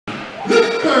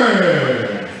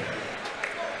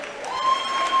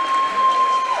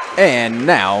And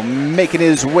now, making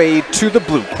his way to the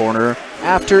blue corner,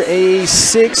 after a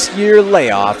 6-year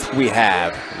layoff, we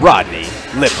have Rodney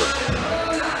Lipper.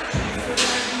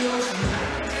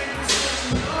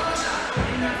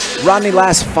 Rodney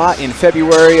last fought in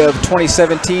February of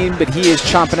 2017, but he is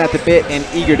chomping at the bit and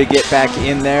eager to get back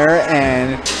in there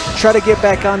and try to get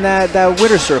back on that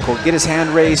winner circle, get his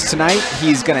hand raised tonight.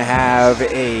 He's going to have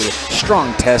a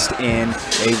strong test in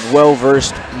a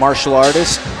well-versed martial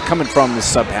artist coming from the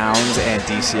sub-pounds and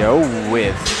DCO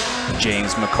with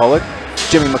James McCulloch.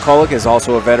 Jimmy McCulloch is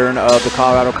also a veteran of the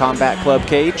Colorado Combat Club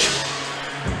cage.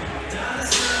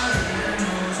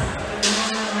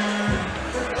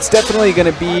 It's definitely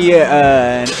going to be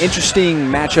an interesting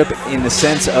matchup in the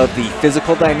sense of the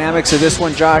physical dynamics of this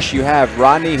one, Josh. You have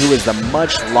Rodney, who is the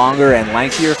much longer and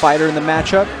lankier fighter in the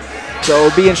matchup. So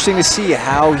it'll be interesting to see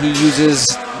how he uses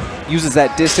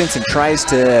that distance and tries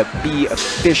to be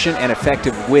efficient and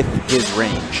effective with his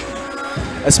range.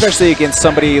 Especially against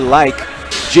somebody like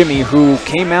Jimmy, who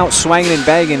came out swinging and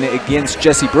banging against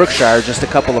Jesse Brookshire just a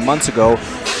couple of months ago,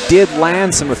 did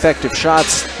land some effective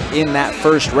shots in that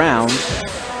first round.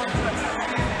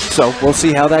 So we'll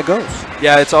see how that goes.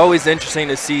 Yeah, it's always interesting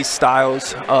to see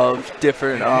styles of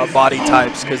different body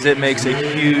types because it makes a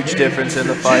huge difference in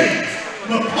the fight.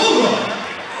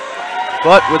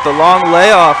 But with the long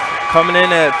layoff coming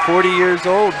in at 40 years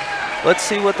old, let's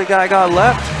see what the guy got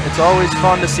left. It's always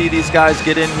fun to see these guys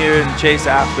get in here and chase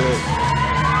after it.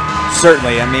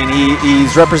 Certainly. I mean,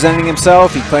 he's representing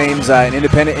himself. He claims an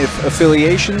independent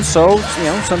affiliation, so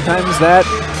sometimes that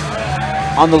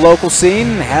on the local scene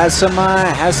has some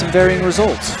varying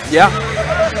results. Yeah.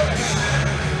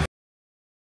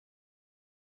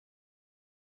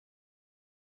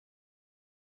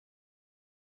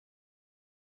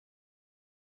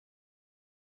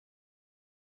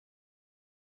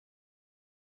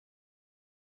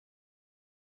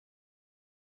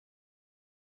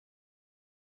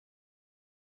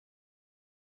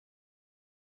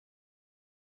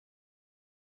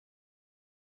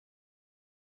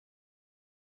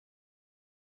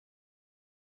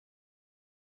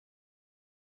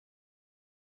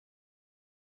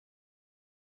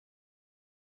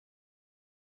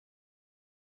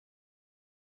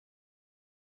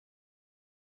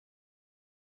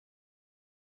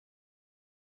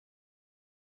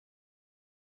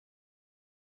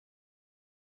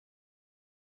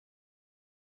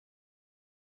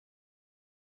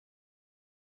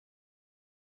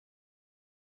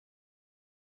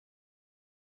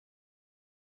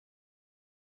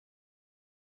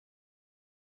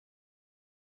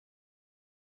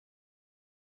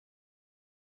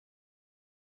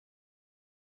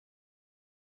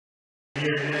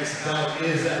 Here next bout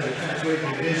is out of the catchweight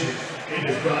division. It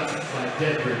is brought to you by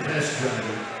Denver Test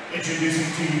Driver. Introducing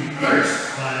to you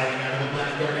first, fighting out of the Black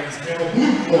Guardians Medal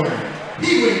blue corner.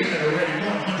 He weighed in at already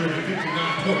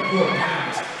 159.4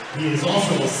 pounds. He is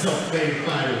also a self-made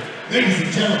fighter. Ladies and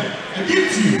gentlemen, I give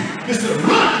to you Mr.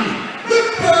 Rodney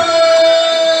Lipper!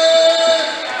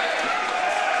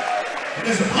 And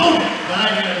his opponent,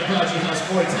 fighting out of the Prodigy House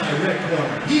Muay Thai red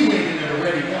corner. He weighed in at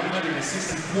already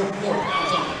 160.4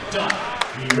 pounds on the dot.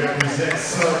 He represents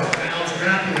sub-pounds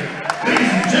grappling.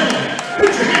 Ladies and gentlemen,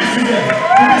 put your hands together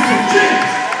for Mr. James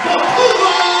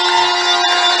McCulloch!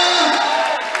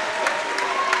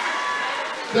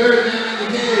 Third man in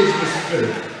the cage, Mr.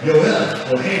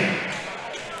 Yoel O'Hare.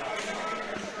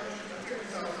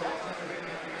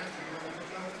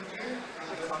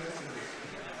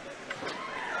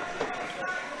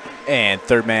 And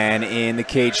third man in the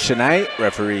cage tonight,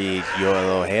 referee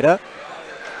Yoel Ojeda.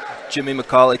 Jimmy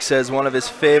McCulloch says one of his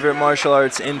favorite martial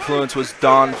arts influence was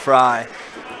Don Fry.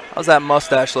 How's that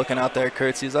mustache looking out there,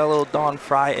 Kurtz? Is that a little Don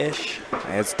Fry-ish?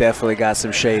 It's definitely got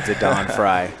some shades of Don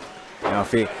Fry.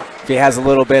 If he has a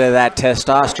little bit of that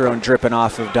testosterone dripping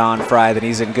off of Don Fry, then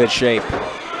he's in good shape.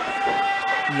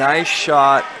 Nice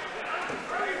shot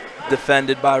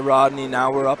defended by Rodney.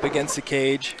 Now we're up against the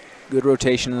cage. Good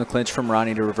rotation in the clinch from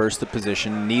Rodney to reverse the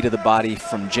position. Knee to the body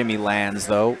from Jimmy lands,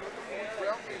 though.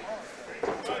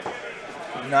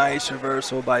 Nice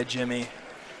reversal by Jimmy.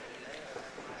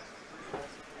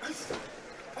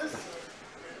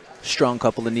 Strong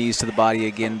couple of knees to the body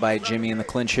again by Jimmy in the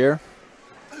clinch here.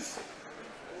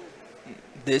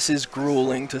 This is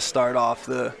grueling to start off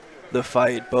the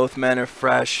fight. Both men are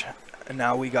fresh, and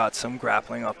now we got some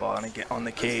grappling up on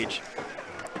the cage.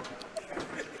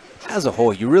 As a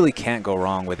whole, you really can't go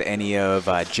wrong with any of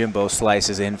Jimbo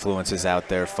Slice's influences out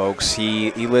there, folks.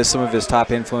 He lists some of his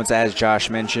top influence, as Josh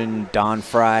mentioned: Don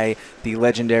Fry, the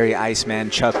legendary Iceman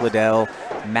Chuck Liddell,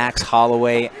 Max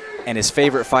Holloway, and his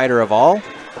favorite fighter of all,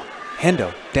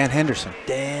 Dan Henderson.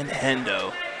 Dan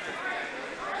Hendo.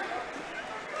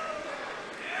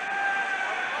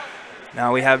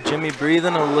 Now we have Jimmy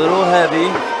breathing a little heavy.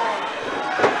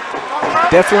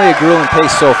 Definitely a grueling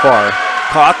pace so far.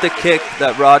 Caught the kick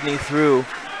that Rodney threw.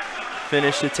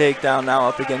 Finished the takedown, now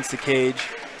up against the cage.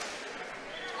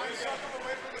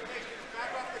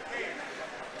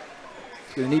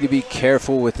 He's going to need to be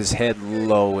careful with his head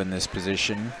low in this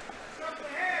position.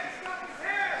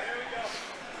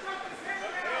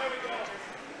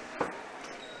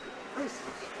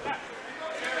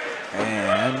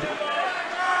 And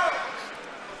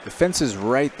the fence is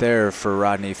right there for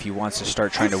Rodney if he wants to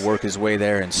start trying to work his way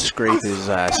there and scrape his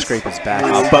back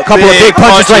up. But a couple of big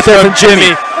punches right there from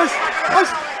Jimmy.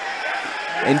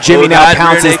 And Jimmy now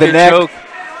pounces the neck. Choke.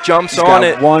 Jumps on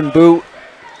it. One boot.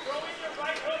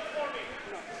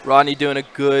 Rodney doing a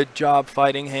good job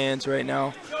fighting hands right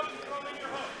now.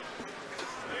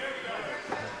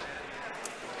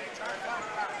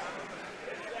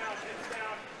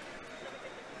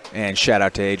 And shout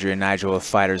out to Adrian Nigel of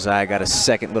Fighter's Eye. Got a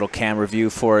second little camera view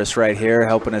for us right here,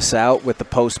 helping us out with the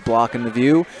post block in the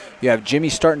view. You have Jimmy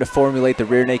starting to formulate the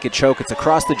rear naked choke. It's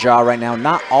across the jaw right now,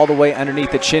 not all the way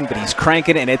underneath the chin, but he's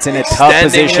cranking it, and it's in a tough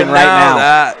position right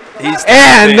now.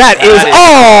 And that is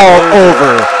all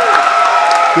over.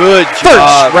 Good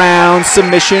job. First round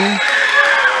submission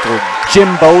for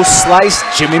Jimbo Slice,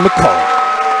 Jimmy McCulloch.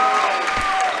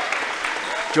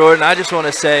 Jordan, I just want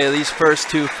to say these first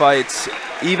two fights,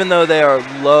 even though they are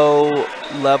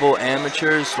low-level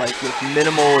amateurs, like with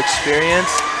minimal experience,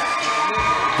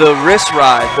 the wrist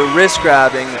ride, the wrist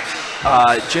grabbing,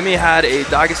 Jimmy had a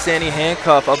Dagestani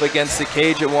handcuff up against the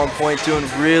cage at one point, doing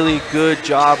really good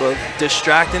job of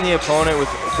distracting the opponent with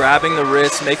grabbing the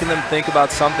wrist, making them think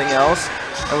about something else,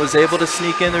 and was able to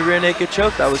sneak in the rear naked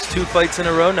choke. That was 2 fights in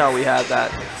a row now we had that.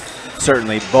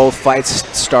 Certainly, both fights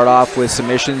start off with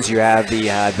submissions. You have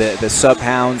the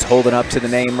sub-hounds holding up to the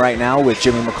name right now with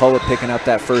Jimmy McCulloch picking up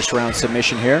that first round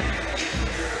submission here.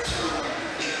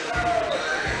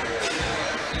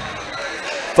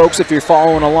 Folks, if you're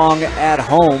following along at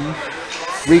home,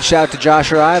 reach out to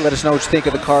Josh or I. Let us know what you think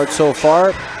of the card so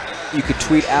far. You could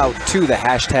tweet out to the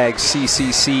hashtag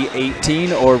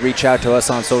CCC18 or reach out to us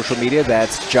on social media.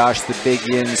 That's Josh the Big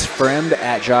Yin's friend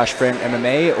at Josh Friend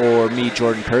MMA or me,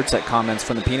 Jordan Kurtz, at Comments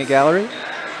from the Peanut Gallery.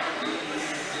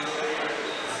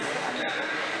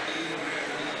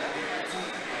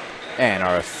 And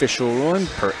our official ruling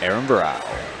per Aaron Barral.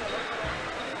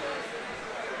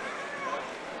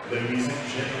 Ladies and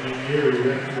gentlemen, your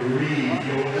referee,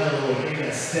 Yoel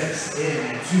Ojeda, steps in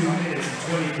at 2 minutes and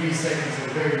 23 seconds of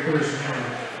the very first round.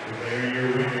 Declaring your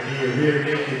winner via rear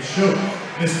naked choke,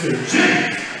 Mr.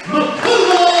 James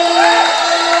McCulloch!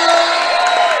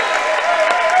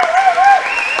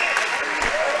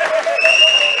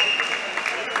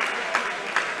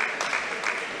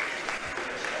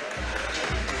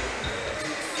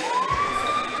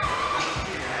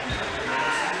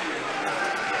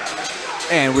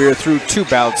 And we are through 2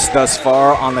 bouts thus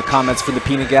far on the Comments from the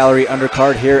Peanut Gallery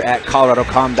undercard here at Colorado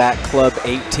Combat Club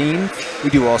 18. We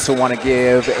do also want to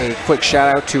give a quick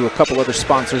shout out to a couple other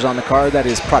sponsors on the card. That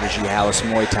is Prodigy House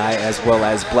Muay Thai as well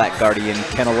as Black Guardian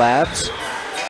Kennel Labs.